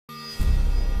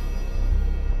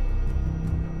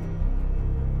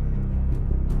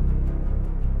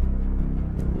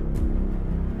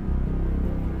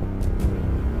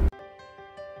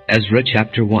Ezra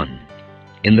chapter 1.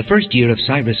 In the first year of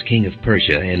Cyrus king of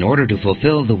Persia, in order to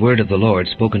fulfill the word of the Lord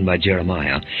spoken by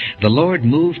Jeremiah, the Lord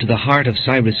moved the heart of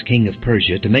Cyrus king of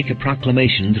Persia to make a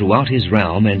proclamation throughout his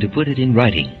realm and to put it in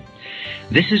writing.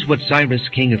 This is what Cyrus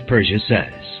king of Persia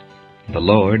says. The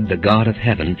Lord, the God of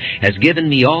heaven, has given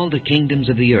me all the kingdoms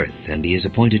of the earth, and he has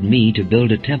appointed me to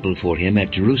build a temple for him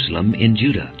at Jerusalem in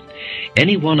Judah.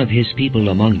 Any one of his people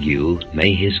among you,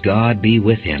 may his God be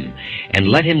with him, and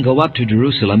let him go up to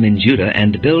Jerusalem in Judah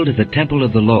and build the temple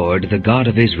of the Lord, the God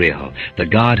of Israel, the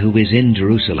God who is in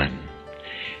Jerusalem.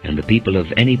 And the people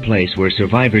of any place where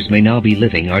survivors may now be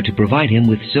living are to provide him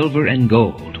with silver and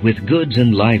gold, with goods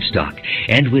and livestock,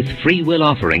 and with free will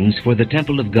offerings for the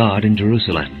temple of God in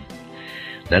Jerusalem.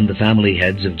 Then the family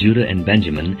heads of Judah and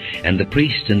Benjamin, and the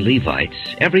priests and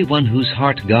Levites, everyone whose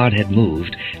heart God had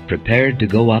moved, prepared to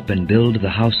go up and build the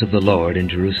house of the Lord in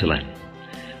Jerusalem.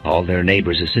 All their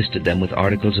neighbors assisted them with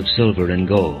articles of silver and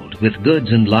gold, with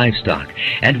goods and livestock,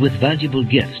 and with valuable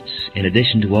gifts, in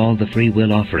addition to all the free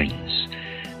will offerings.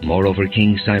 Moreover,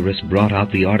 King Cyrus brought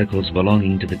out the articles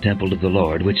belonging to the temple of the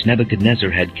Lord, which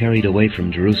Nebuchadnezzar had carried away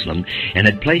from Jerusalem, and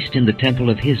had placed in the temple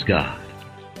of his God.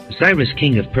 Cyrus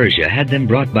king of Persia had them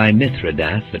brought by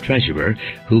Mithredath the treasurer,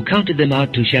 who counted them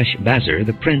out to Sheshbazzar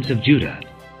the prince of Judah.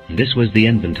 This was the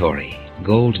inventory: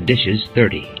 gold dishes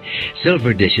 30,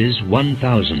 silver dishes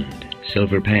 1,000,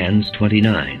 silver pans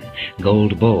 29,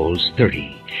 gold bowls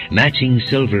 30, matching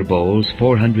silver bowls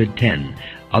 410,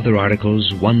 other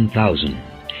articles 1,000.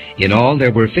 In all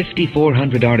there were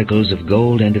 5,400 articles of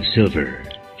gold and of silver.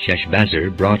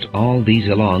 Sheshbazzar brought all these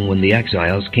along when the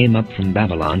exiles came up from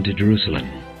Babylon to Jerusalem.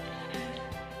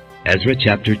 Ezra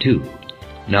chapter 2.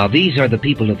 Now these are the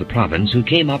people of the province who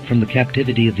came up from the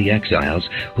captivity of the exiles,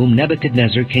 whom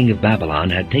Nebuchadnezzar king of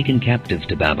Babylon had taken captive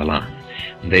to Babylon.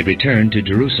 They returned to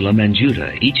Jerusalem and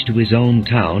Judah, each to his own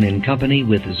town, in company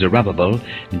with Zerubbabel,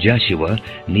 Jeshua,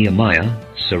 Nehemiah,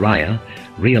 Sariah,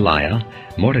 Realiah,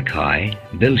 Mordecai,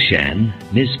 Bilshan,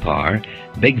 Mizpar,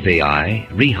 Bigvai,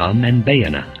 Rehum, and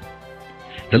Baanah.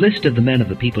 The list of the men of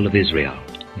the people of Israel: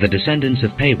 the descendants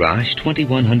of Parosh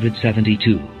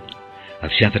 2,172, of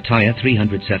Shephatiah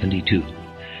 372,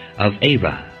 of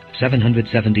Arah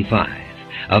 775,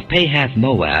 of Pahath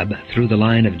Moab through the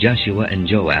line of Joshua and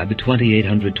Joab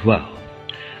 2,812,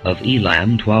 of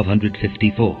Elam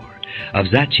 1,254, of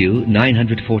Zatchu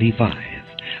 945,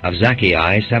 of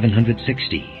Zacchai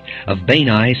 760, of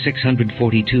Bani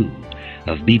 642,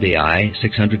 of Bebai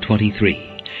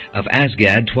 623, of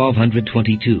Asgad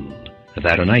 1,222, of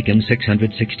Adonikam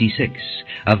 666,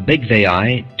 of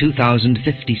Bigvai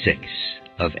 2,056,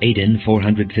 of Adin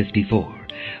 454,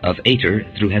 of Ater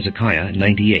through Hezekiah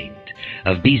 98,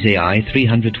 of Bezai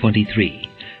 323,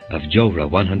 of Jorah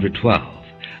 112,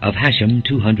 of Hashem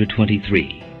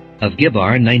 223, of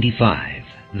Gibbar 95,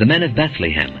 the men of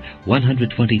Bethlehem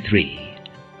 123,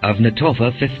 of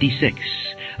Netophah 56,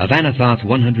 of Anathoth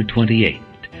 128,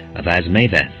 of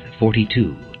Azmaveth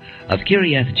 42, of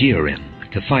Kiriath Jearim,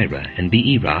 Kephirah, and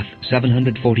Beeroth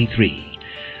 743,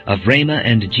 of Ramah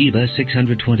and Jeba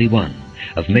 621,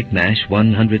 of Michmash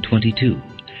 122,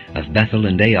 of Bethel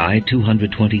and Ai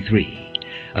 223,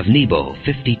 of Nebo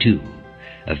 52,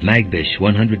 of Magbish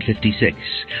 156,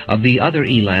 of the other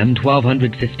Elam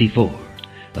 1,254,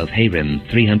 of Harim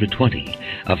 320,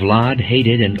 of Lod,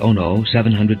 Hadid, and Ono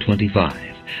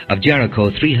 725, of Jericho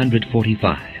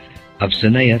 345, of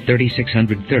Sanea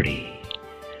 3,630.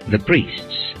 The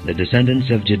priests, the descendants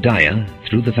of Jediah,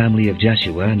 through the family of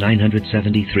Jeshua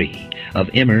 973, of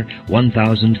Immer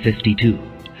 1,052,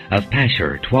 of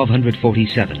Pashur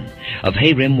 1,247, of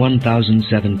Harim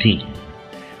 1,017.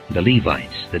 The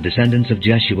Levites, the descendants of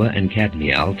Jeshua and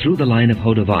Kadmiel, through the line of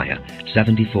Hodaviah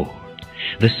 74.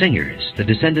 The singers, the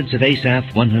descendants of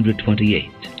Asaph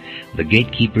 128. The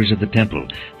gatekeepers of the temple,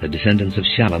 the descendants of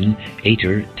Shallum,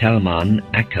 Ater, Talmon,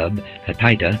 Akub,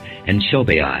 Hatita, and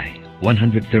Shobai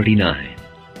 139.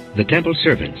 The temple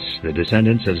servants, the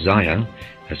descendants of Ziah,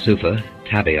 Hasupha,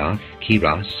 Tabaoth,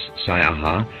 Keros,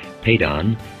 Siaha,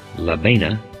 Padon,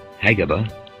 Labana, Hagabah,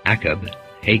 Akub,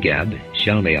 Hagab,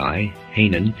 Shalmai,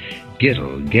 Hanan,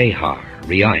 Gittel, Gehar,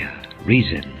 Reiah,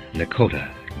 Rezin, Nakota,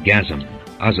 Gazam,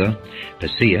 Uzzah,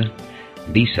 Paseah,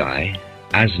 Besai,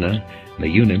 Asna,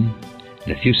 Meunim,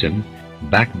 Nephusim,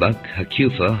 Bakbuk,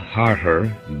 Hakupha,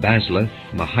 Harhur, Basleth,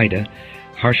 Mahida,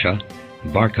 Harsha,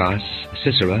 Barkos,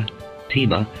 Sisera,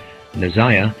 Tema,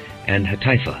 Neziah, and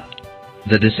Hatipha.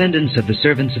 The descendants of the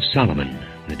servants of Solomon,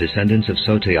 the descendants of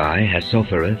Sotai,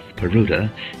 Hassophereth, Peruda,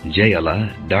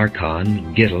 Jaala,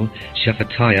 Darkon, Gittel,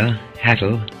 Shephatiah,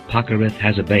 Hattil, Pochereth,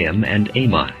 Hazabaim, and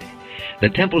Amai. The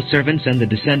temple servants and the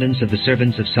descendants of the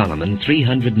servants of Solomon,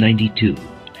 392.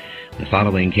 The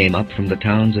following came up from the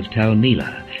towns of Tel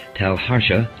Melah, Tel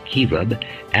Harsha, Kerub,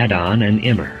 Adon, and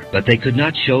Immer, but they could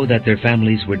not show that their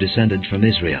families were descended from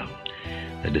Israel.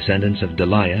 The descendants of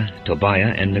Delaiah,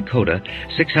 Tobiah, and Nekoda,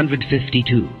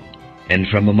 652. And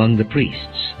from among the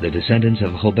priests, the descendants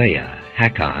of Hobaiah,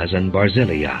 Hakaz, and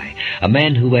Barzillai, a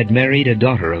man who had married a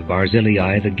daughter of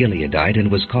Barzillai the Gileadite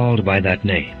and was called by that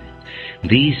name.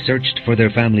 These searched for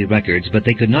their family records, but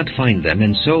they could not find them,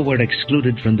 and so were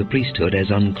excluded from the priesthood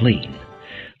as unclean.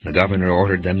 The governor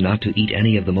ordered them not to eat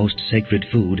any of the most sacred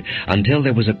food until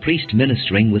there was a priest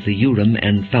ministering with the Urim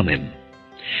and Thummim.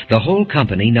 The whole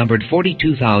company numbered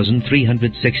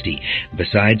 42,360,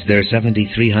 besides their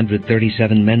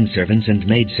 7,337 men servants and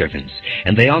maidservants,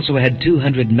 and they also had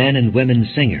 200 men and women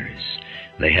singers.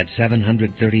 They had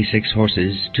 736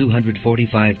 horses,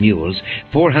 245 mules,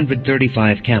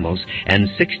 435 camels, and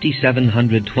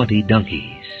 6,720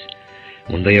 donkeys.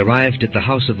 When they arrived at the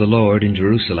house of the Lord in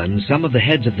Jerusalem, some of the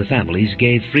heads of the families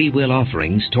gave free will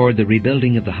offerings toward the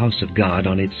rebuilding of the house of God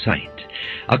on its site.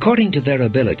 According to their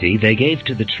ability, they gave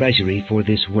to the treasury for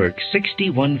this work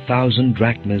 61,000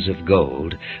 drachmas of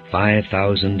gold,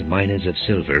 5,000 minas of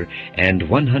silver, and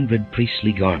 100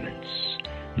 priestly garments.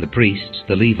 The priests,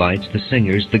 the Levites, the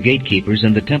singers, the gatekeepers,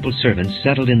 and the temple servants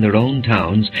settled in their own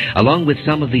towns, along with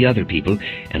some of the other people,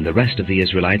 and the rest of the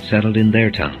Israelites settled in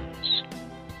their towns.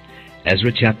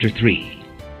 Ezra chapter 3.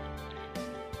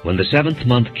 When the 7th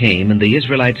month came, and the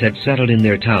Israelites had settled in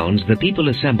their towns, the people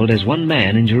assembled as one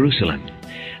man in Jerusalem.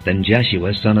 Then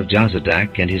Jeshua son of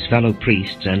Jozadak and his fellow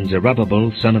priests, and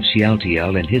Zerubbabel son of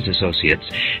Shealtiel and his associates,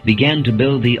 began to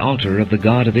build the altar of the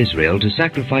God of Israel to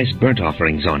sacrifice burnt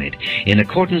offerings on it, in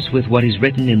accordance with what is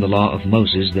written in the law of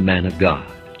Moses the man of God.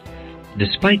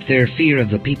 Despite their fear of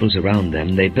the peoples around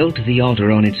them, they built the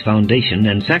altar on its foundation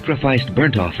and sacrificed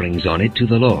burnt offerings on it to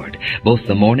the Lord, both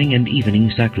the morning and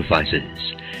evening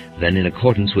sacrifices. Then, in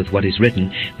accordance with what is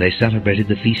written, they celebrated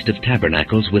the Feast of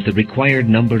Tabernacles with the required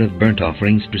number of burnt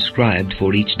offerings prescribed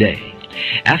for each day.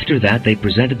 After that, they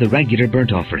presented the regular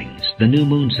burnt offerings, the new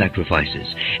moon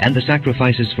sacrifices, and the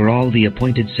sacrifices for all the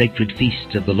appointed sacred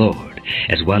feasts of the Lord,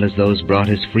 as well as those brought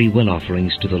as free will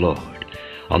offerings to the Lord.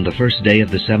 On the first day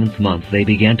of the 7th month they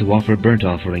began to offer burnt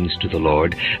offerings to the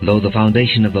Lord, though the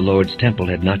foundation of the Lord's temple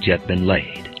had not yet been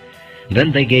laid.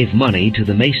 Then they gave money to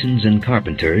the masons and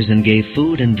carpenters, and gave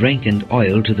food and drink and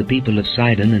oil to the people of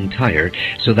Sidon and Tyre,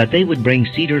 so that they would bring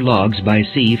cedar logs by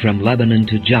sea from Lebanon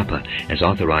to Joppa, as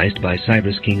authorized by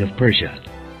Cyrus king of Persia.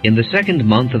 In the 2nd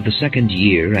month of the 2nd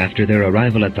year after their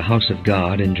arrival at the house of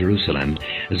God in Jerusalem,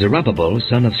 Zerubbabel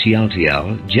son of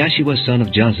Shealtiel, Jeshua son of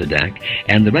Jozadak,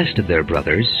 and the rest of their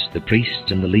brothers, the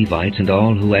priests and the Levites, and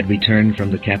all who had returned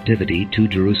from the captivity to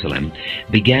Jerusalem,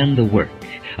 began the work,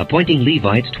 appointing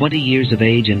Levites 20 years of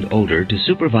age and older to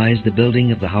supervise the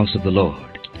building of the house of the Lord.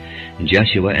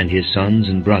 Jeshua and his sons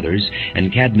and brothers,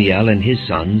 and Kadmiel and his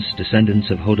sons,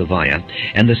 descendants of Hodaviah,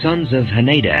 and the sons of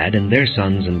Henadad and their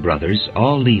sons and brothers,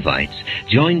 all Levites,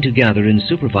 joined together in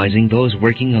supervising those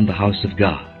working on the house of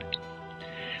God.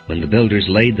 When the builders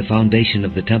laid the foundation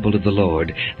of the temple of the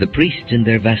Lord, the priests in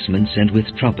their vestments and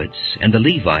with trumpets, and the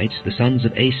Levites, the sons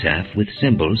of Asaph, with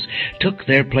cymbals, took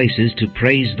their places to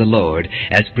praise the Lord,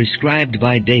 as prescribed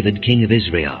by David king of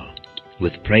Israel.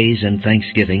 With praise and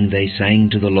thanksgiving they sang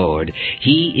to the Lord,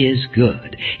 "He is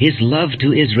good. His love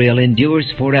to Israel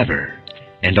endures forever."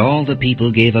 And all the people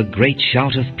gave a great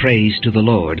shout of praise to the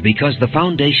Lord, because the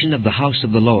foundation of the house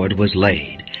of the Lord was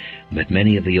laid. But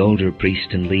many of the older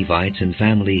priests and Levites and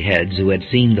family heads who had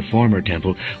seen the former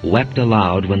temple wept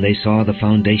aloud when they saw the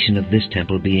foundation of this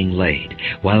temple being laid,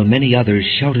 while many others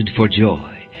shouted for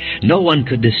joy. No one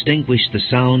could distinguish the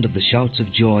sound of the shouts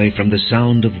of joy from the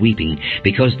sound of weeping,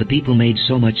 because the people made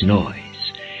so much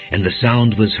noise, and the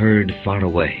sound was heard far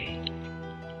away.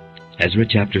 Ezra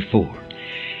chapter 4.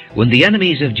 When the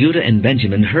enemies of Judah and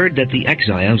Benjamin heard that the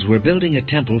exiles were building a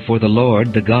temple for the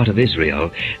Lord, the God of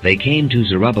Israel, they came to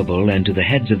Zerubbabel and to the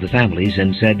heads of the families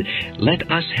and said,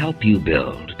 "Let us help you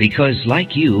build, because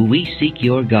like you we seek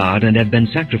your God and have been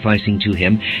sacrificing to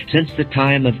him since the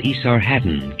time of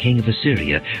Esarhaddon, king of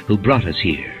Assyria, who brought us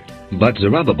here." But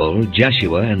Zerubbabel,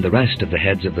 Jeshua, and the rest of the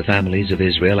heads of the families of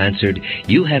Israel answered,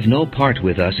 "You have no part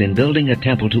with us in building a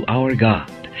temple to our God.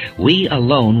 We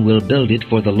alone will build it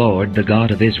for the Lord, the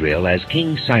God of Israel, as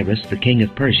King Cyrus, the king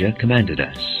of Persia, commanded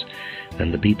us."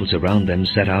 Then the peoples around them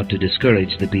set out to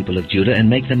discourage the people of Judah and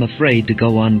make them afraid to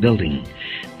go on building.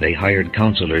 They hired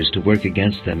counselors to work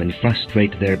against them and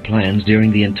frustrate their plans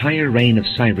during the entire reign of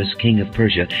Cyrus, king of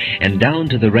Persia, and down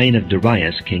to the reign of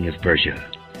Darius, king of Persia.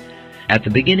 At the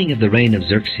beginning of the reign of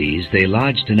Xerxes, they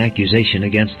lodged an accusation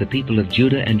against the people of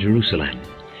Judah and Jerusalem.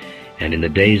 And in the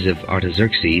days of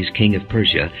Artaxerxes, king of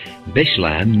Persia,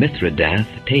 Bishlam, Mithridath,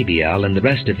 Tabeal, and the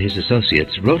rest of his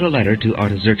associates wrote a letter to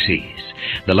Artaxerxes.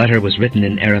 The letter was written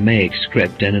in Aramaic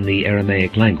script and in the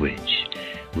Aramaic language.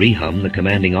 Rehum, the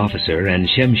commanding officer, and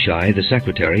Shimshai, the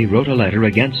secretary, wrote a letter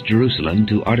against Jerusalem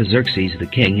to Artaxerxes the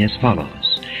king as follows.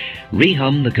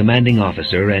 Rehum, the commanding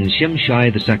officer, and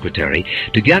Shimshai, the secretary,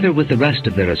 together with the rest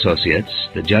of their associates,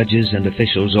 the judges and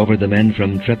officials over the men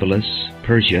from Tripolis,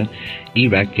 Persia,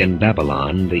 Erech, and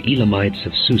Babylon, the Elamites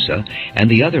of Susa, and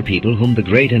the other people whom the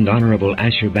great and honorable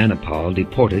Ashurbanipal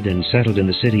deported and settled in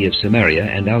the city of Samaria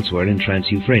and elsewhere in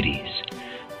Trans-Euphrates.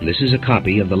 This is a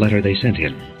copy of the letter they sent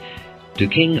him. To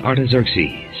King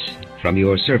Artaxerxes, from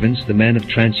your servants the men of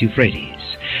Trans-Euphrates,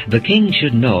 the king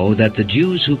should know that the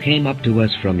Jews who came up to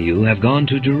us from you have gone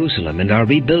to Jerusalem and are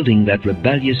rebuilding that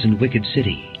rebellious and wicked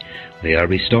city. They are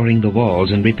restoring the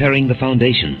walls and repairing the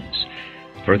foundations.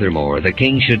 Furthermore, the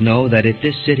king should know that if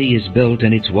this city is built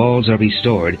and its walls are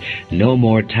restored, no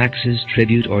more taxes,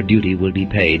 tribute, or duty will be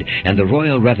paid, and the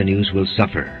royal revenues will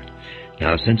suffer.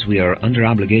 Now, since we are under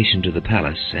obligation to the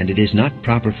palace, and it is not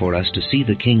proper for us to see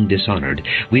the king dishonored,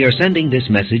 we are sending this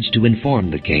message to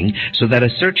inform the king, so that a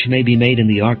search may be made in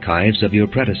the archives of your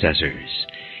predecessors.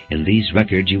 In these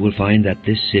records you will find that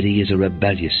this city is a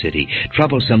rebellious city,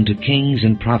 troublesome to kings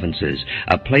and provinces,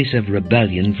 a place of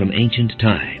rebellion from ancient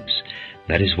times.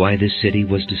 That is why this city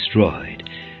was destroyed.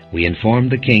 We inform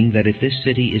the king that if this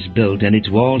city is built and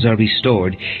its walls are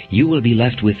restored, you will be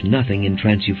left with nothing in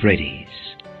Trans-Euphrates.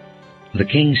 The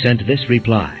king sent this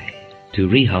reply to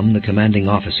Rehum, the commanding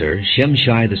officer,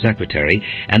 Shimshai, the secretary,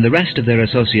 and the rest of their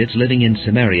associates living in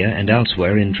Samaria and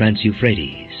elsewhere in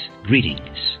Trans-Euphrates.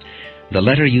 Greetings. The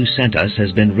letter you sent us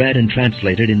has been read and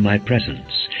translated in my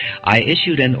presence. I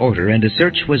issued an order, and a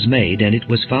search was made, and it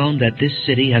was found that this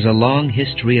city has a long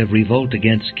history of revolt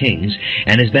against kings,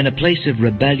 and has been a place of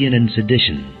rebellion and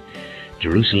sedition.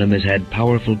 Jerusalem has had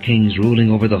powerful kings ruling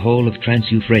over the whole of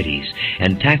Trans-Euphrates,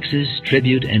 and taxes,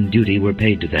 tribute, and duty were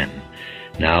paid to them.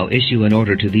 Now issue an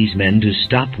order to these men to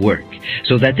stop work,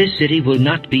 so that this city will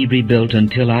not be rebuilt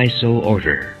until I so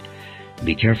order.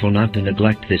 Be careful not to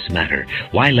neglect this matter.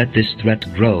 Why let this threat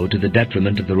grow to the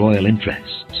detriment of the royal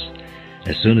interests?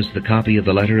 As soon as the copy of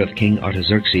the letter of King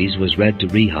Artaxerxes was read to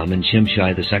Rehum and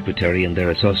Shimshai the secretary and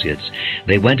their associates,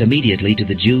 they went immediately to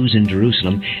the Jews in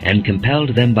Jerusalem and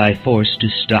compelled them by force to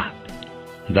stop.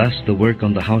 Thus the work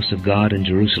on the house of God in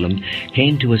Jerusalem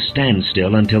came to a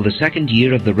standstill until the 2nd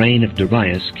year of the reign of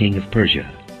Darius, king of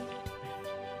Persia.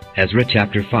 Ezra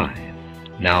chapter 5.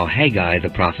 Now Haggai the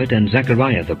prophet and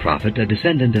Zechariah the prophet, a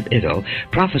descendant of Iddo,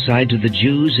 prophesied to the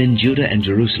Jews in Judah and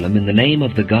Jerusalem in the name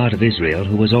of the God of Israel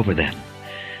who was over them.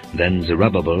 Then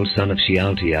Zerubbabel son of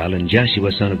Shealtiel and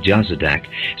Jeshua son of Jozadak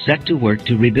set to work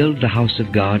to rebuild the house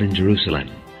of God in Jerusalem.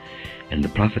 And the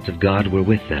prophets of God were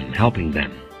with them, helping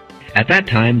them. At that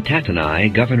time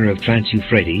Tattenai, governor of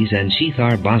Trans-Euphrates, and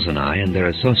Shethar-Bozenai and their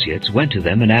associates went to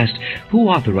them and asked, "Who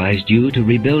authorized you to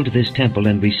rebuild this temple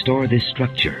and restore this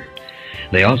structure?"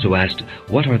 They also asked,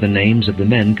 "What are the names of the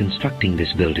men constructing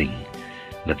this building?"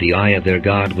 But the eye of their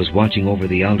God was watching over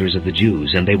the elders of the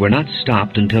Jews, and they were not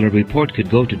stopped until a report could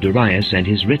go to Darius and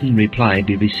his written reply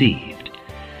be received.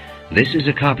 This is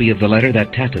a copy of the letter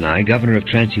that Tattenai, governor of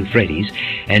Trans-Euphrates,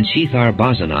 and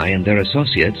Shethar-Bozenai and their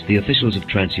associates, the officials of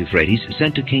Trans-Euphrates,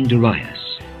 sent to King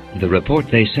Darius. The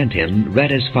report they sent him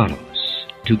read as follows.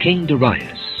 To King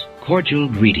Darius, cordial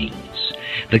greetings.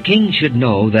 The king should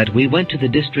know that we went to the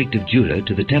district of Judah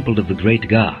to the temple of the great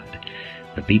God.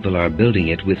 The people are building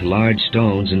it with large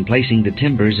stones and placing the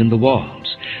timbers in the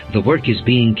walls. The work is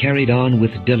being carried on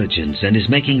with diligence and is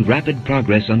making rapid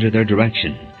progress under their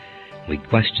direction. We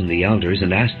questioned the elders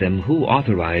and asked them who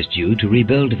authorized you to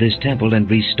rebuild this temple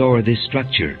and restore this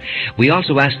structure. We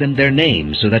also asked them their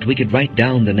names so that we could write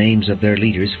down the names of their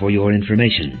leaders for your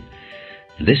information.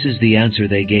 This is the answer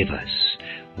they gave us.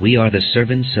 We are the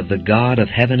servants of the God of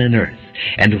heaven and earth,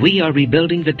 and we are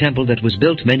rebuilding the temple that was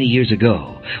built many years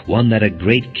ago, one that a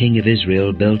great king of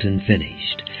Israel built and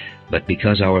finished. But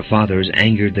because our fathers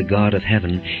angered the God of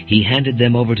heaven, he handed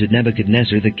them over to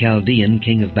Nebuchadnezzar the Chaldean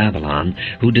king of Babylon,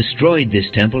 who destroyed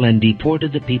this temple and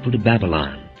deported the people to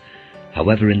Babylon.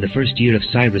 However, in the 1st year of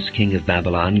Cyrus king of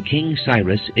Babylon, King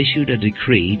Cyrus issued a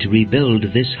decree to rebuild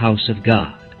this house of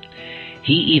God.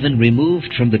 He even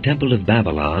removed from the temple of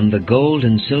Babylon the gold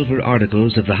and silver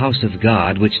articles of the house of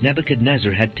God which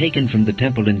Nebuchadnezzar had taken from the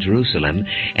temple in Jerusalem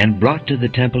and brought to the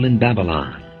temple in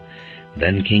Babylon.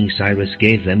 Then King Cyrus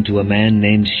gave them to a man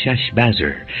named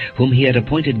Sheshbazzar, whom he had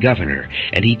appointed governor,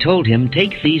 and he told him,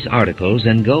 "Take these articles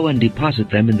and go and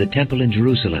deposit them in the temple in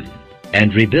Jerusalem,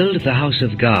 and rebuild the house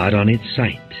of God on its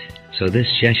site, So this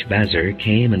Sheshbazzar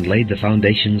came and laid the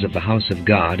foundations of the house of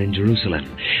God in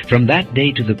Jerusalem. From that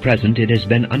day to the present it has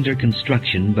been under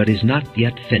construction, but is not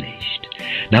yet finished.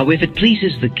 Now if it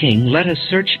pleases the king, let a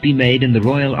search be made in the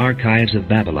royal archives of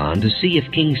Babylon to see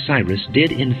if King Cyrus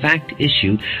did in fact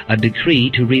issue a decree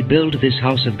to rebuild this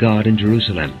house of God in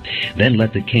Jerusalem. Then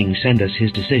let the king send us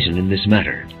his decision in this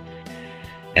matter.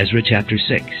 Ezra chapter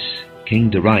 6. King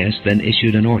Darius then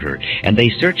issued an order, and they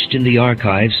searched in the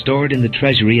archives stored in the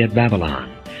treasury at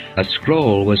Babylon. A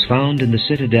scroll was found in the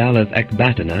citadel of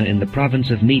Ecbatana in the province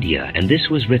of Media, and this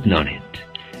was written on it.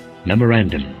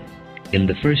 Memorandum. In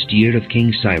the first year of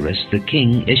King Cyrus, the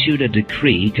king issued a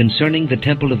decree concerning the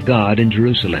temple of God in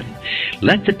Jerusalem.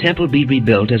 Let the temple be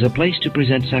rebuilt as a place to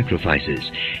present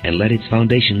sacrifices, and let its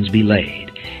foundations be laid.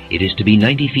 It is to be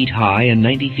 90 feet high and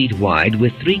 90 feet wide,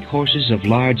 with 3 courses of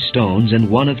large stones and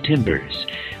 1 of timbers.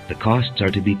 The costs are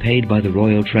to be paid by the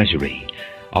royal treasury.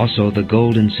 Also the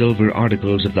gold and silver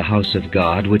articles of the house of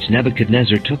God, which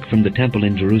Nebuchadnezzar took from the temple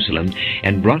in Jerusalem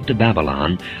and brought to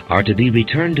Babylon, are to be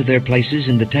returned to their places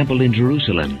in the temple in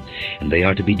Jerusalem, and they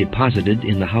are to be deposited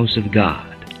in the house of God.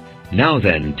 Now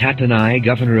then, Tattenai,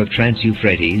 governor of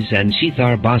Trans-Euphrates, and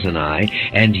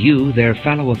Shethar-Bozenai, and you, their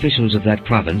fellow officials of that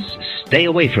province, stay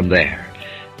away from there.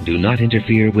 Do not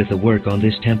interfere with the work on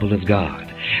this temple of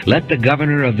God. Let the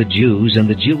governor of the Jews and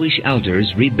the Jewish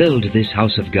elders rebuild this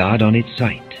house of God on its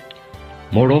site.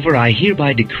 Moreover, I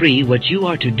hereby decree what you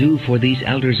are to do for these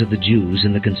elders of the Jews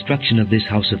in the construction of this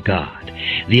house of God.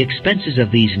 The expenses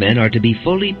of these men are to be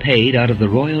fully paid out of the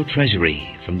royal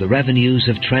treasury, from the revenues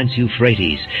of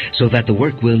Trans-Euphrates, so that the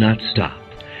work will not stop.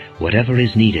 Whatever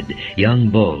is needed, young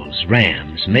bulls,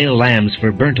 rams, male lambs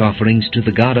for burnt offerings to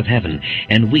the God of heaven,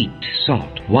 and wheat,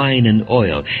 salt, wine, and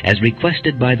oil, as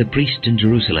requested by the priests in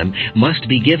Jerusalem, must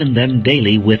be given them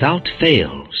daily without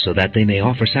fail, so that they may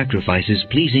offer sacrifices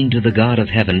pleasing to the God of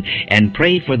heaven, and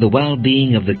pray for the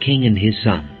well-being of the king and his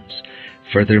sons.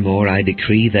 Furthermore, I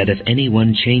decree that if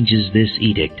anyone changes this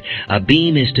edict, a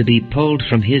beam is to be pulled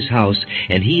from his house,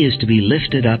 and he is to be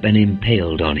lifted up and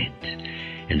impaled on it.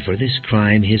 And for this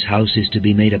crime his house is to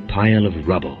be made a pile of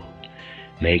rubble.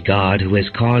 May God, who has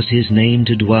caused his name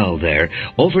to dwell there,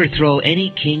 overthrow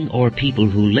any king or people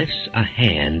who lifts a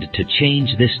hand to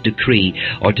change this decree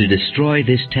or to destroy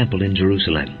this temple in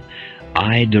Jerusalem.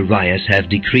 I, Darius, have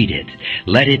decreed it.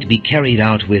 Let it be carried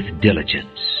out with diligence.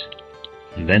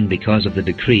 And then, because of the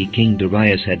decree King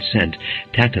Darius had sent,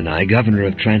 Tattenai, governor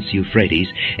of Trans-Euphrates,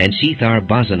 and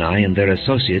Shethar-Bozenai and their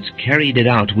associates carried it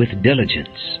out with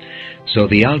diligence. So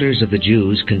the elders of the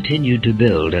Jews continued to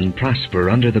build and prosper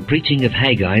under the preaching of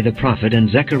Haggai the prophet and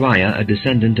Zechariah, a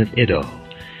descendant of Iddo.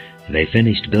 They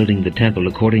finished building the temple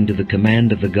according to the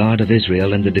command of the God of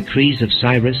Israel and the decrees of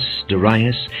Cyrus,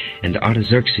 Darius, and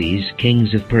Artaxerxes,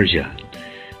 kings of Persia.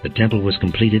 The temple was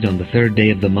completed on the 3rd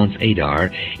day of the month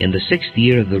Adar, in the 6th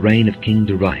year of the reign of King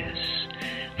Darius.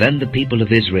 Then the people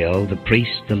of Israel, the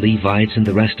priests, the Levites, and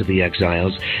the rest of the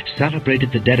exiles,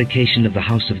 celebrated the dedication of the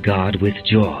house of God with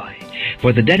joy.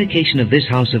 For the dedication of this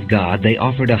house of God they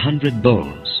offered 100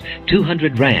 bulls,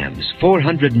 200 rams,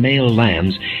 400 male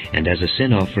lambs, and as a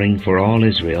sin offering for all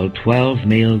Israel 12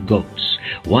 male goats,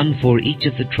 1 for each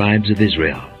of the tribes of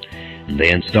Israel. And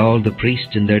they installed the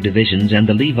priests in their divisions and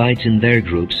the Levites in their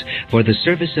groups for the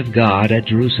service of God at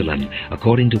Jerusalem,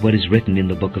 according to what is written in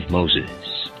the Book of Moses.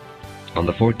 On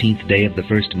the 14th day of the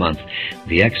 1st month,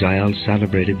 the exiles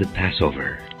celebrated the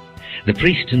Passover. The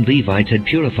priests and Levites had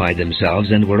purified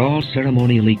themselves and were all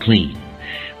ceremonially clean.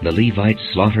 The Levites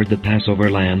slaughtered the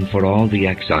Passover lamb for all the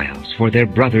exiles, for their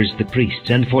brothers the priests,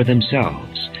 and for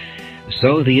themselves.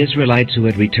 So the Israelites who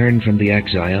had returned from the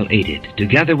exile ate it,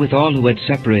 together with all who had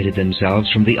separated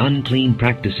themselves from the unclean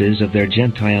practices of their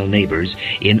Gentile neighbors,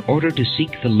 in order to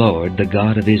seek the Lord, the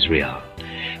God of Israel.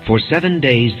 For 7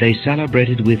 days they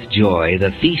celebrated with joy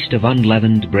the feast of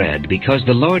unleavened bread, because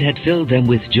the Lord had filled them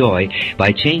with joy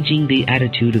by changing the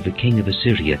attitude of the king of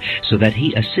Assyria, so that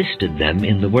he assisted them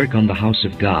in the work on the house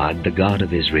of God, the God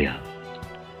of Israel.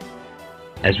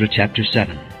 Ezra chapter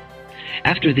 7.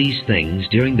 After these things,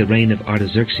 during the reign of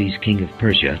Artaxerxes king of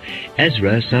Persia,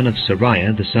 Ezra son of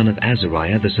Sariah, the son of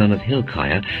Azariah, the son of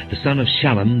Hilkiah, the son of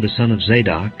Shallum, the son of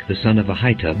Zadok, the son of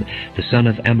Ahitub, the son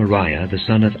of Amariah, the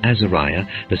son of Azariah,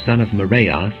 the son of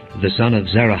Meraioth, the son of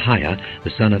Zerahiah,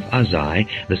 the son of Uzzi,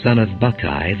 the son of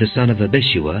Bucci, the son of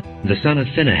Abishua, the son of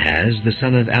Phinehas, the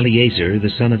son of Eleazar, the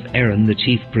son of Aaron the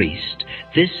chief priest.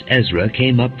 This Ezra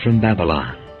came up from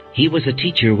Babylon. He was a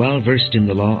teacher well versed in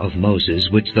the law of Moses,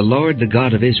 which the Lord, the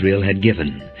God of Israel, had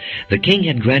given. The king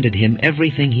had granted him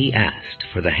everything he asked,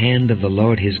 for the hand of the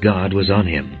Lord his God was on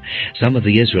him. Some of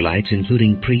the Israelites,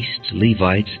 including priests,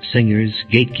 Levites, singers,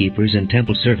 gatekeepers, and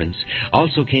temple servants,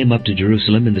 also came up to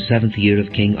Jerusalem in the 7th year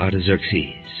of King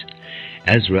Artaxerxes.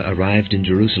 Ezra arrived in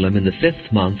Jerusalem in the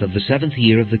 5th month of the 7th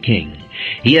year of the king.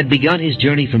 He had begun his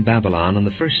journey from Babylon on the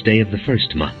 1st day of the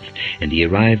 1st month, and he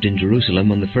arrived in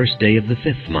Jerusalem on the 1st day of the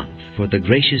 5th month, for the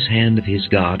gracious hand of his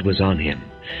God was on him.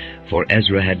 For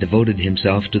Ezra had devoted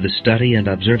himself to the study and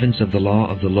observance of the law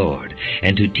of the Lord,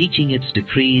 and to teaching its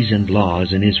decrees and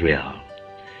laws in Israel.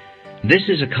 This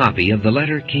is a copy of the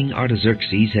letter King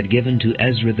Artaxerxes had given to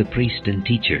Ezra the priest and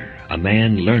teacher, a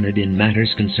man learned in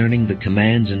matters concerning the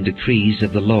commands and decrees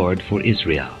of the Lord for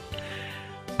Israel.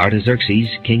 Artaxerxes,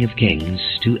 king of kings,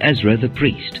 to Ezra the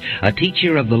priest, a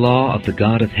teacher of the law of the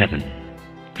God of heaven.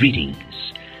 Greetings.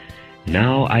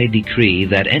 Now I decree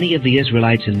that any of the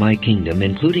Israelites in my kingdom,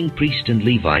 including priests and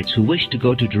Levites, who wish to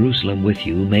go to Jerusalem with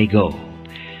you, may go.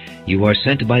 You are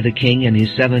sent by the king and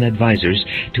his 7 advisers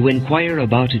to inquire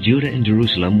about Judah and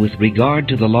Jerusalem with regard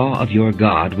to the law of your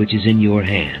God which is in your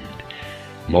hand.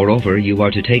 Moreover, you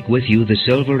are to take with you the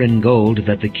silver and gold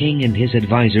that the king and his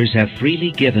advisers have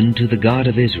freely given to the God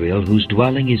of Israel, whose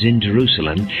dwelling is in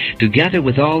Jerusalem, together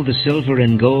with all the silver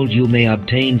and gold you may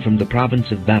obtain from the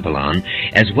province of Babylon,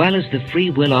 as well as the free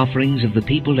will offerings of the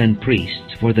people and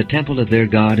priests for the temple of their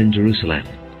God in Jerusalem.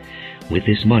 With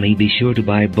this money be sure to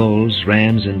buy bulls,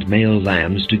 rams, and male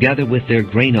lambs, together with their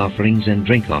grain offerings and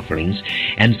drink offerings,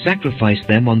 and sacrifice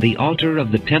them on the altar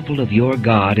of the temple of your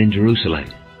God in Jerusalem.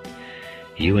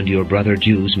 You and your brother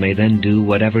Jews may then do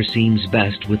whatever seems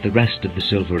best with the rest of the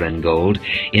silver and gold,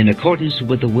 in accordance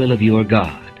with the will of your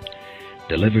God.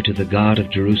 Deliver to the God of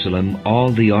Jerusalem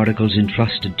all the articles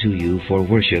entrusted to you for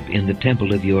worship in the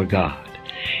temple of your God,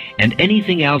 and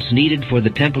anything else needed for the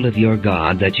temple of your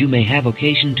God that you may have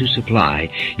occasion to supply,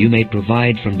 you may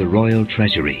provide from the royal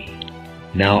treasury.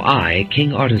 Now I,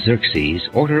 King Artaxerxes,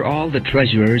 order all the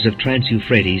treasurers of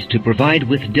Trans-Euphrates to provide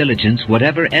with diligence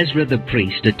whatever Ezra the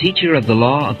priest, a teacher of the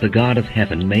law of the God of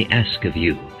heaven, may ask of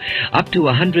you, up to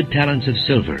 100 talents of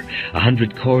silver,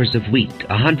 100 cores of wheat,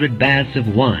 100 baths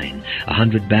of wine,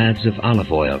 100 baths of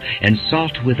olive oil, and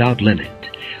salt without limit.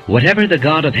 Whatever the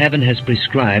God of heaven has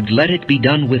prescribed, let it be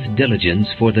done with diligence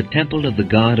for the temple of the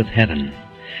God of heaven.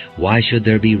 Why should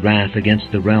there be wrath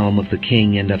against the realm of the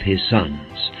king and of his sons?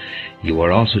 You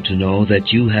are also to know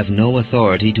that you have no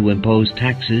authority to impose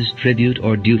taxes, tribute,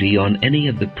 or duty on any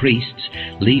of the priests,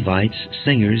 Levites,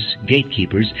 singers,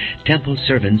 gatekeepers, temple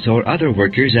servants, or other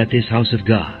workers at this house of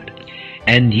God.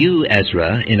 And you,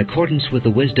 Ezra, in accordance with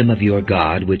the wisdom of your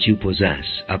God which you possess,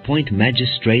 appoint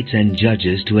magistrates and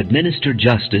judges to administer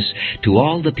justice to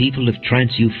all the people of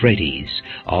Trans-Euphrates,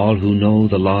 all who know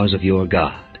the laws of your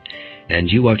God.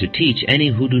 And you are to teach any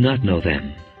who do not know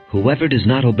them. Whoever does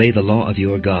not obey the law of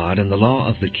your God and the law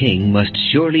of the king must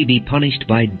surely be punished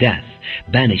by death,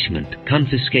 banishment,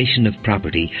 confiscation of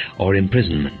property, or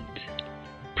imprisonment.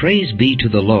 Praise be to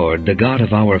the Lord, the God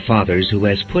of our fathers, who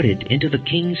has put it into the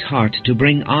king's heart to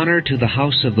bring honor to the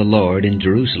house of the Lord in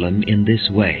Jerusalem in this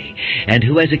way, and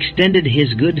who has extended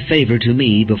his good favor to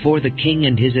me before the king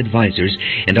and his advisers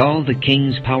and all the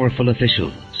king's powerful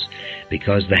officials.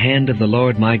 Because the hand of the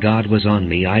Lord my God was on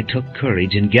me, I took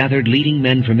courage and gathered leading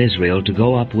men from Israel to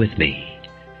go up with me.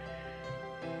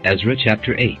 Ezra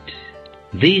chapter 8.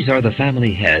 These are the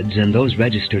family heads and those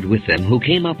registered with them who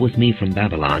came up with me from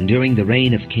Babylon during the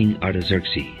reign of King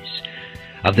Artaxerxes.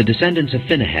 Of the descendants of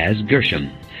Phinehas,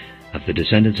 Gershom. Of the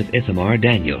descendants of Ithamar,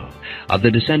 Daniel. Of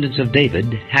the descendants of David,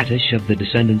 Hattush. Of the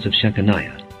descendants of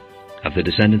Shechaniah. Of the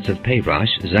descendants of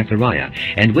Parosh, Zechariah,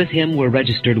 and with him were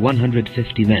registered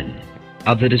 150 men.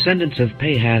 Of the descendants of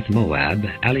Pahath-Moab,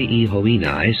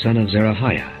 Elihoenai, son of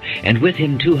Zerahiah, and with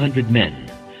him 200 men.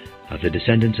 Of the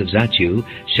descendants of Zachu,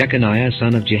 Shechaniah,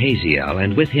 son of Jehaziel,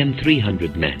 and with him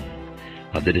 300 men.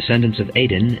 Of the descendants of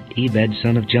Adin, Ebed,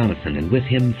 son of Jonathan, and with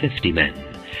him 50 men.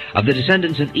 Of the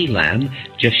descendants of Elam,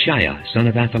 Jeshiah, son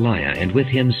of Athaliah, and with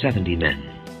him 70 men.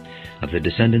 Of the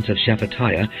descendants of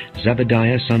Shephatiah,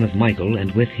 Zebadiah, son of Michael,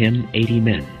 and with him 80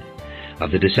 men. Of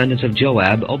the descendants of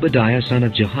Joab, Obadiah, son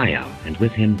of Jehiel, and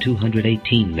with him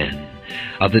 218 men.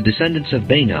 Of the descendants of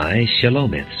Bani,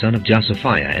 Shelomith, son of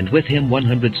Josaphiah, and with him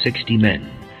 160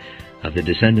 men. Of the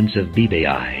descendants of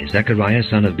Bebai, Zechariah,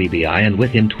 son of Bebai, and with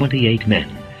him 28 men.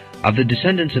 Of the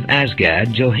descendants of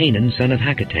Azgad, Johanan, son of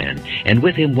Hakatan, and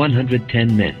with him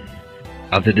 110 men.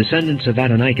 Of the descendants of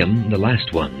Adonikam, the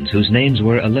last ones, whose names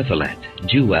were Eliphalet,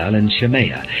 Juel, and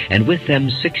Shemaiah, and with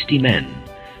them 60 men.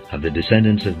 Of the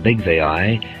descendants of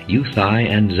Bigvai, Uthai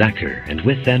and Zachar, and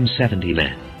with them 70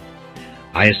 men.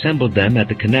 I assembled them at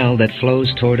the canal that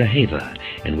flows toward Ahava,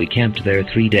 and we camped there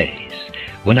 3 days.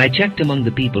 When I checked among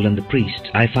the people and the priests,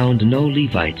 I found no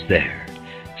Levites there.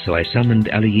 So I summoned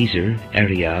Eleazar,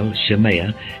 Ariel,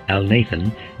 Shemaiah,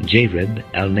 Elnathan, Jarib,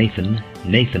 Elnathan,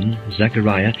 Nathan,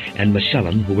 Zechariah, and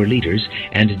Meshullam, who were leaders,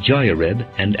 and Joiarib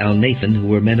and Elnathan, who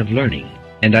were men of learning.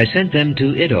 And I sent them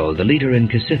to Iddo, the leader in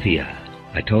Casiphia.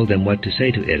 I told them what to say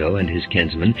to Iddo and his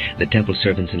kinsmen, the temple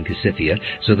servants in Casiphia,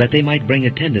 so that they might bring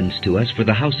attendance to us for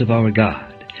the house of our God.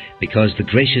 Because the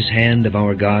gracious hand of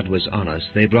our God was on us,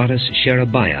 they brought us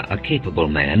Sherebiah, a capable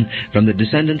man, from the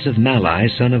descendants of Malai,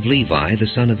 son of Levi, the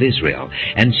son of Israel,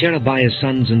 and Sherebiah's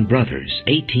sons and brothers,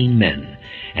 18 men,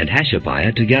 and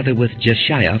Hashabiah, together with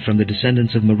Jeshiah from the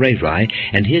descendants of Merari,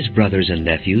 and his brothers and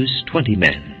nephews, 20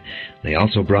 men. They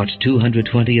also brought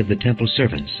 220 of the temple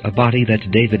servants, a body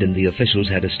that David and the officials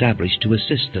had established to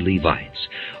assist the Levites.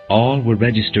 All were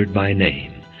registered by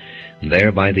name.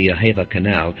 There by the Ahava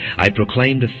canal I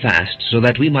proclaimed a fast, so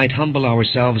that we might humble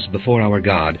ourselves before our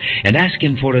God, and ask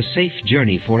him for a safe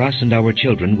journey for us and our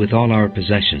children with all our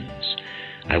possessions.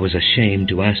 I was ashamed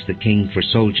to ask the king for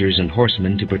soldiers and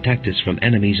horsemen to protect us from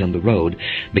enemies on the road,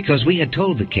 because we had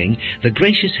told the king, "The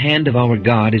gracious hand of our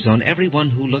God is on everyone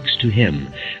who looks to him,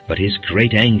 but his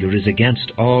great anger is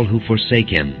against all who forsake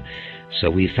him."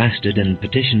 So we fasted and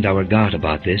petitioned our God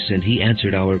about this, and he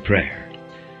answered our prayer.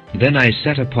 Then I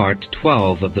set apart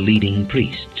 12 of the leading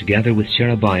priests, together with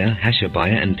Sherebiah,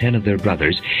 Hashabiah, and 10 of their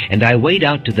brothers, and I weighed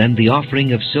out to them the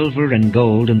offering of silver and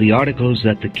gold and the articles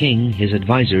that the king, his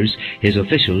advisers, his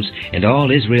officials, and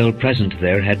all Israel present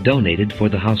there had donated for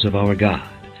the house of our God.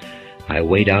 I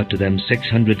weighed out to them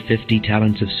 650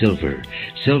 talents of silver,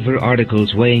 silver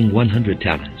articles weighing 100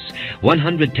 talents,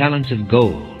 100 talents of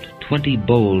gold, 20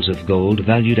 bowls of gold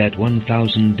valued at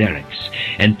 1,000 derricks,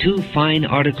 and 2 fine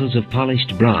articles of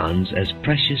polished bronze as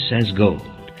precious as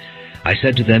gold. I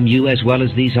said to them, "You as well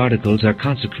as these articles are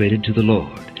consecrated to the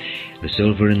Lord. The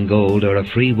silver and gold are a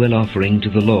free will offering to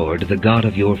the Lord, the God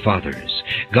of your fathers.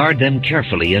 Guard them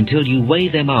carefully until you weigh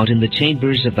them out in the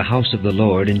chambers of the house of the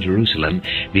Lord in Jerusalem,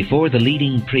 before the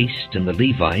leading priests and the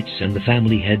Levites and the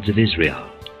family heads of Israel."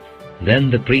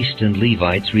 Then the priests and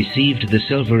Levites received the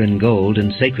silver and gold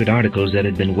and sacred articles that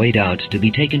had been weighed out to be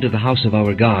taken to the house of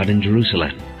our God in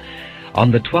Jerusalem.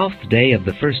 On the 12th day of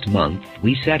the first month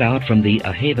we set out from the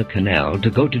Ahava canal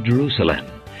to go to Jerusalem.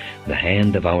 The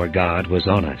hand of our God was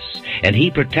on us, and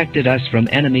he protected us from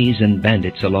enemies and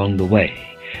bandits along the way.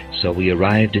 So we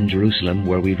arrived in Jerusalem,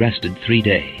 where we rested 3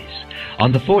 days.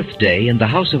 On the 4th day, in the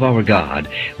house of our God,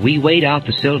 we weighed out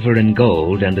the silver and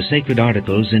gold and the sacred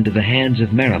articles into the hands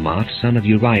of Meremoth, son of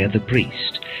Uriah the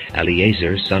priest.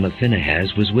 Eleazar, son of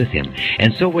Phinehas, was with him,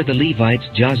 and so were the Levites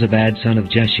Jozabad, son of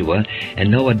Jeshua, and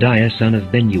Noadiah, son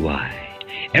of Binnui.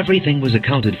 Everything was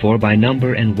accounted for by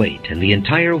number and weight, and the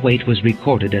entire weight was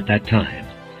recorded at that time.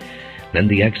 Then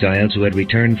the exiles who had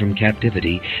returned from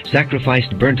captivity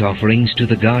sacrificed burnt offerings to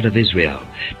the God of Israel,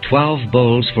 12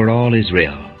 bulls for all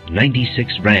Israel,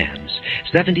 96 rams,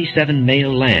 77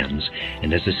 male lambs,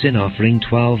 and as a sin offering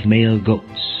 12 male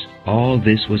goats. All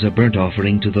this was a burnt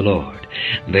offering to the Lord.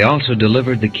 They also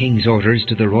delivered the king's orders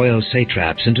to the royal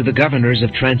satraps and to the governors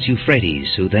of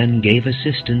Trans-Euphrates, who then gave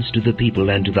assistance to the people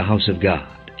and to the house of God.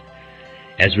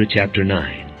 Ezra chapter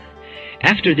 9.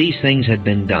 After these things had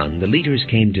been done, the leaders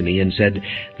came to me and said,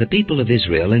 "The people of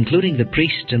Israel, including the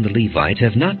priests and the Levites,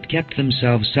 have not kept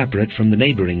themselves separate from the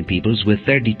neighboring peoples with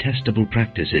their detestable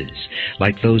practices,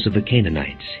 like those of the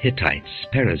Canaanites, Hittites,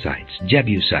 Perizzites,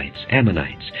 Jebusites,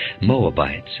 Ammonites,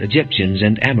 Moabites, Egyptians,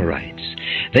 and Amorites.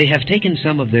 They have taken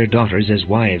some of their daughters as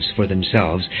wives for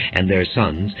themselves and their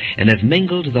sons, and have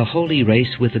mingled the holy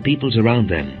race with the peoples around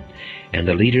them. And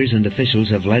the leaders and officials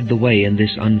have led the way in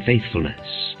this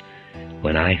unfaithfulness."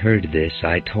 When I heard this,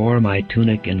 I tore my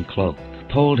tunic and cloak,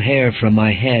 pulled hair from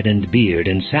my head and beard,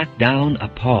 and sat down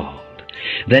appalled.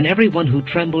 Then everyone who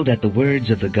trembled at the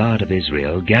words of the God of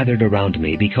Israel gathered around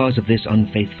me because of this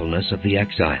unfaithfulness of the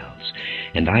exiles,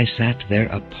 and I sat there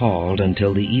appalled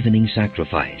until the evening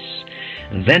sacrifice.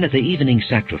 Then at the evening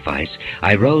sacrifice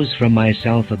I rose from my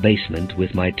self-abasement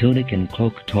with my tunic and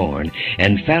cloak torn,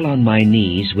 and fell on my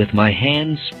knees with my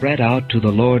hands spread out to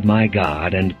the Lord my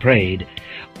God, and prayed,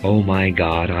 "O my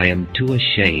God, I am too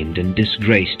ashamed and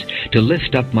disgraced to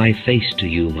lift up my face to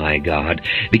you, my God,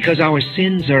 because our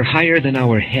sins are higher than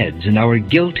our heads, and our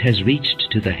guilt has reached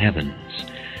to the heavens.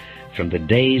 From the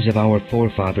days of our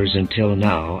forefathers until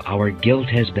now, our guilt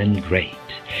has been great.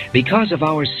 Because of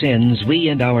our sins, we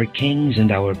and our kings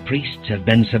and our priests have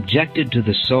been subjected to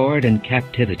the sword and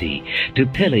captivity, to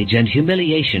pillage and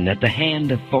humiliation at the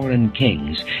hand of foreign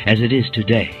kings, as it is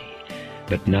today.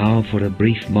 But now, for a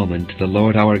brief moment, the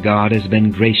Lord our God has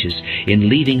been gracious in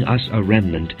leaving us a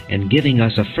remnant and giving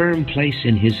us a firm place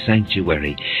in His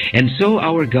sanctuary. And so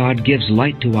our God gives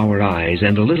light to our eyes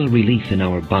and a little relief in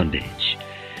our bondage.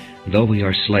 Though we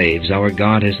are slaves, our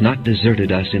God has not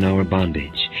deserted us in our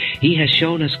bondage. He has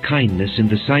shown us kindness in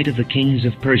the sight of the kings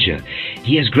of Persia.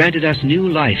 He has granted us new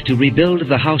life to rebuild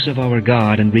the house of our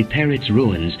God and repair its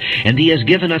ruins, and He has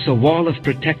given us a wall of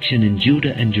protection in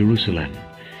Judah and Jerusalem.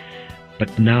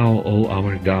 But now, O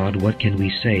our God, what can we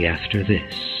say after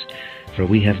this? For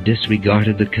we have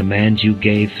disregarded the commands you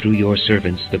gave through your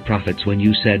servants the prophets when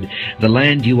you said, "The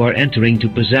land you are entering to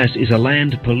possess is a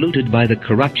land polluted by the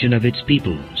corruption of its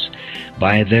peoples.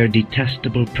 By their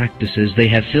detestable practices they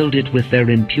have filled it with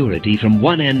their impurity from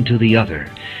one end to the other.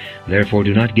 Therefore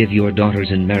do not give your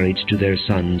daughters in marriage to their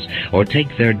sons, or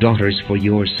take their daughters for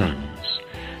your sons.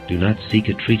 Do not seek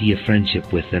a treaty of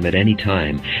friendship with them at any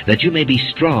time, that you may be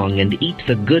strong and eat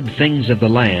the good things of the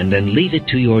land and leave it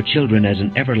to your children as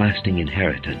an everlasting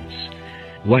inheritance."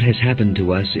 What has happened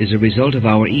to us is a result of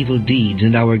our evil deeds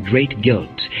and our great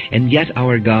guilt, and yet,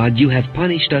 our God, you have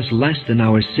punished us less than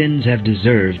our sins have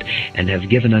deserved, and have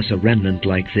given us a remnant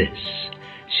like this.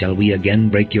 Shall we again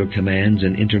break your commands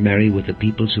and intermarry with the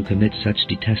peoples who commit such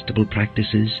detestable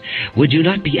practices? Would you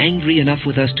not be angry enough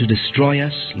with us to destroy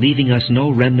us, leaving us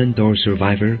no remnant or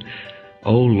survivor?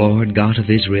 O Lord God of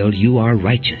Israel, you are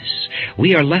righteous.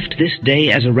 We are left this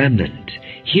day as a remnant.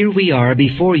 Here we are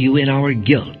before you in our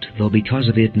guilt, though because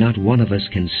of it not one of us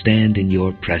can stand in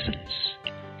your presence.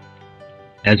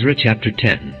 Ezra chapter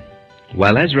 10.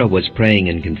 While Ezra was praying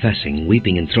and confessing,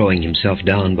 weeping and throwing himself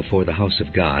down before the house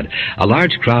of God, a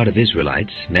large crowd of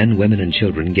Israelites, men, women, and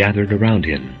children, gathered around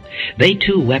him. They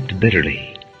too wept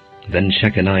bitterly. Then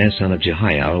Shechaniah son of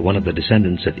Jehiel, one of the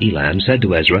descendants of Elam, said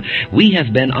to Ezra, "We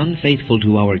have been unfaithful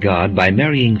to our God by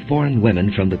marrying foreign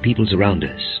women from the peoples around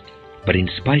us. But in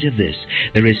spite of this,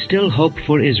 there is still hope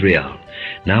for Israel.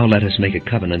 Now let us make a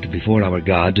covenant before our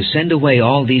God to send away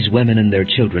all these women and their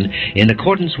children in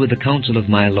accordance with the counsel of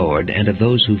my Lord and of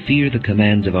those who fear the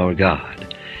commands of our God.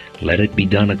 Let it be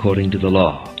done according to the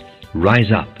law.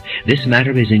 Rise up. This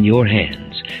matter is in your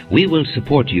hands. We will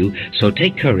support you, so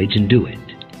take courage and do it."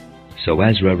 So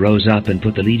Ezra rose up and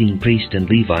put the leading priests and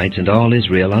Levites and all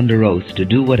Israel under oath to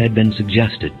do what had been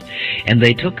suggested, and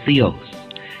they took the oath.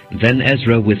 Then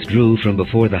Ezra withdrew from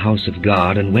before the house of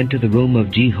God and went to the room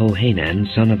of Jehohanan,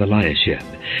 son of Eliashib.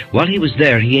 While he was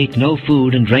there, he ate no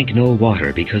food and drank no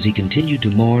water, because he continued to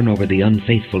mourn over the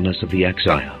unfaithfulness of the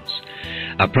exiles.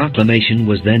 A proclamation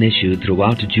was then issued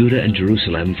throughout Judah and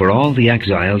Jerusalem for all the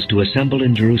exiles to assemble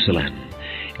in Jerusalem.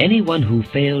 Anyone who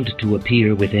failed to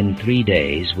appear within 3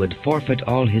 days would forfeit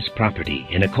all his property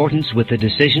in accordance with the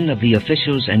decision of the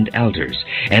officials and elders,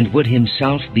 and would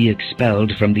himself be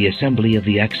expelled from the assembly of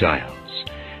the exiles.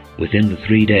 Within the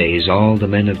 3 days all the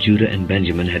men of Judah and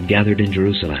Benjamin had gathered in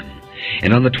Jerusalem.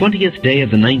 And on the 20th day of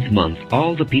the 9th month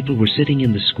all the people were sitting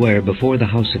in the square before the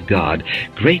house of God,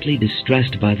 greatly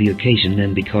distressed by the occasion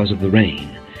and because of the rain.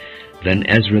 Then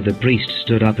Ezra the priest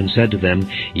stood up and said to them,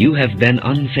 "You have been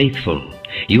unfaithful.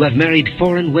 You have married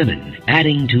foreign women,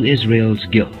 adding to Israel's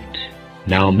guilt.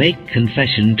 Now make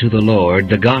confession to the Lord,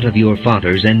 the God of your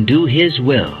fathers, and do His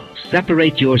will.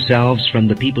 Separate yourselves from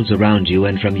the peoples around you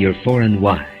and from your foreign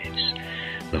wives."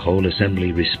 The whole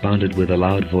assembly responded with a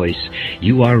loud voice,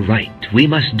 "You are right. We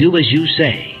must do as you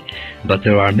say. But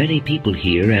there are many people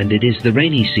here, and it is the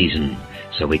rainy season,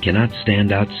 so we cannot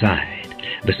stand outside.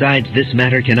 Besides, this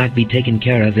matter cannot be taken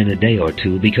care of in a day or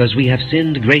two, because we have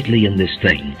sinned greatly in this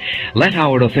thing. Let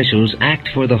our officials act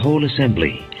for the whole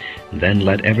assembly. Then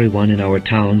let everyone in our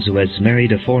towns who has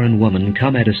married a foreign woman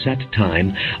come at a set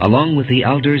time, along with the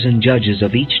elders and judges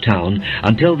of each town,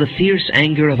 until the fierce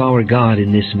anger of our God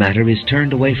in this matter is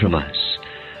turned away from us."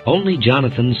 Only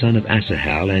Jonathan son of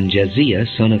Asahel and Jeziah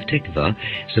son of Tikvah,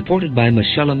 supported by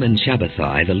Meshullam and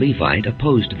Shabbathai the Levite,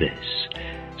 opposed this.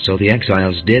 So the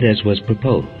exiles did as was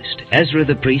proposed. Ezra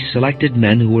the priest selected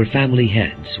men who were family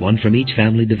heads, one from each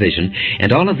family division,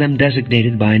 and all of them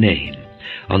designated by name.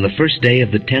 On the first day of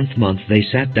the 10th month they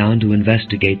sat down to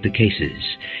investigate the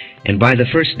cases. And by the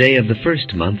first day of the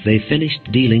first month they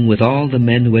finished dealing with all the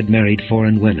men who had married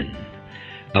foreign women.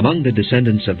 Among the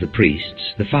descendants of the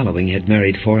priests, the following had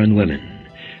married foreign women.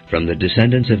 From the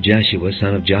descendants of Jeshua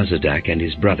son of Jozadak and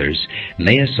his brothers,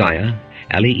 Maaseiah,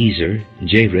 Eliezer,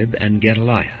 Jarib, and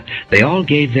Gedaliah. They all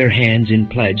gave their hands in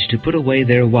pledge to put away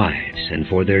their wives, and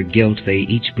for their guilt they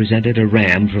each presented a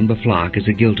ram from the flock as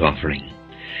a guilt offering.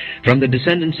 From the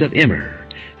descendants of Immer,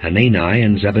 Hanani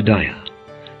and Zebadiah.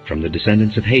 From the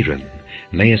descendants of Harim,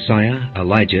 Maaseiah,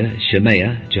 Elijah,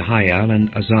 Shemaiah, Jehiel,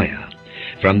 and Uzziah.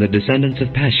 From the descendants of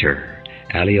Pashur,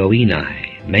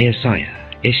 Elioenai,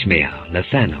 Maaseiah, Ishmael,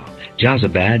 Nathanael,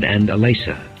 Jozabad, and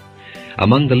Elasa.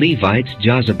 Among the Levites,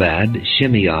 Jozabad,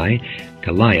 Shimei,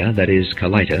 Kaliah, that is,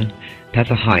 Kalita,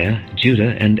 Pethahiah,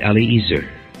 Judah, and Eliezer.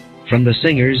 From the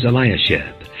singers,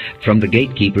 Eliashib. From the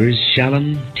gatekeepers,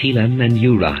 Shallum, Telem, and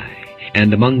Uri.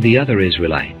 And among the other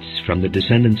Israelites, from the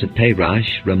descendants of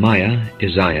Parosh, Ramiah,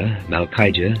 Isaiah,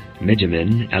 Malchijah,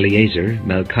 Mijamin, Eleazar,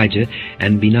 Malchijah,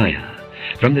 and Benaiah.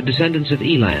 From the descendants of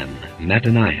Elam,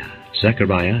 Mattaniah,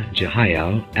 Zechariah,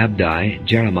 Jehiel, Abdi,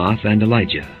 Jeremoth, and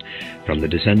Elijah. From the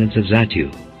descendants of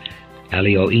Zatu,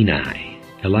 Elioenai,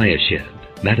 Eliashib,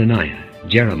 Mattaniah,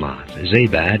 Jeremoth,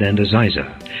 Zabad, and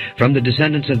Aziza. From the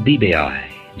descendants of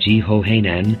Bebai,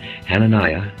 Jehohanan,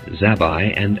 Hananiah,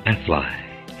 Zabai, and Athli.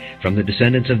 From the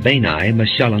descendants of Bani,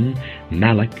 Meshullam,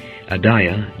 Malach,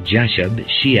 Adiah, Jashub,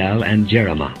 Sheal, and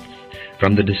Jeremoth.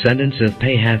 From the descendants of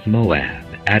Pahath Moab,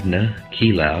 Adnah,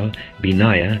 Kelal,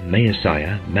 Benaiah,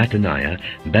 Maaseiah, Mattaniah,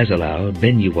 Bezalel,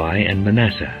 Benui, and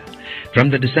Manasseh. From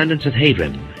the descendants of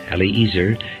Harim,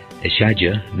 Eliezer,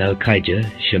 Ishijah, Malchijah,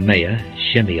 Shemaiah,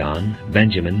 Shimeon,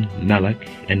 Benjamin, Malach,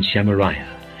 and Shemariah.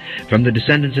 From the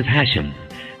descendants of Hashem,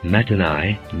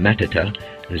 Mattani, Mattata,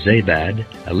 Zabad,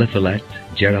 Eliphalet,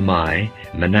 Jeremiah,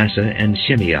 Manasseh, and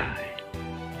Shimei.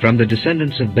 From the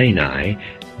descendants of Bani,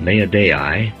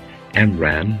 Maadai,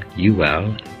 Amram,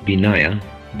 Uel, Benaiah,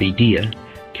 Bediah,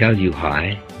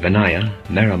 Keluhi, Benaiah,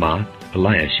 Meremoth,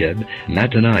 Eliashib,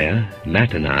 Mattaniah,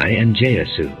 Mattani, and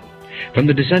Jeasu. From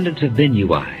the descendants of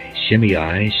Benui,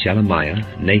 Shimei,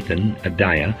 Shelemiah, Nathan,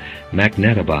 Adiah,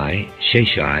 Machnadabai,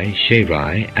 Sheshai,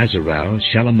 Sherai, Azarel,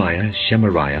 Shelemiah,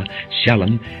 Shemariah,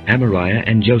 Shalom, Amariah,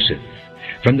 and Joseph.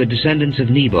 From the descendants of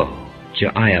Nebo,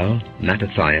 Jeiel,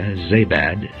 Mattathiah,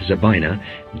 Zabad, Zabina,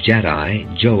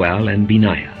 Jaddai, Joel, and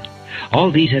Benaiah.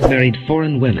 All these had married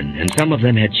foreign women, and some of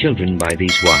them had children by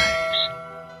these wives.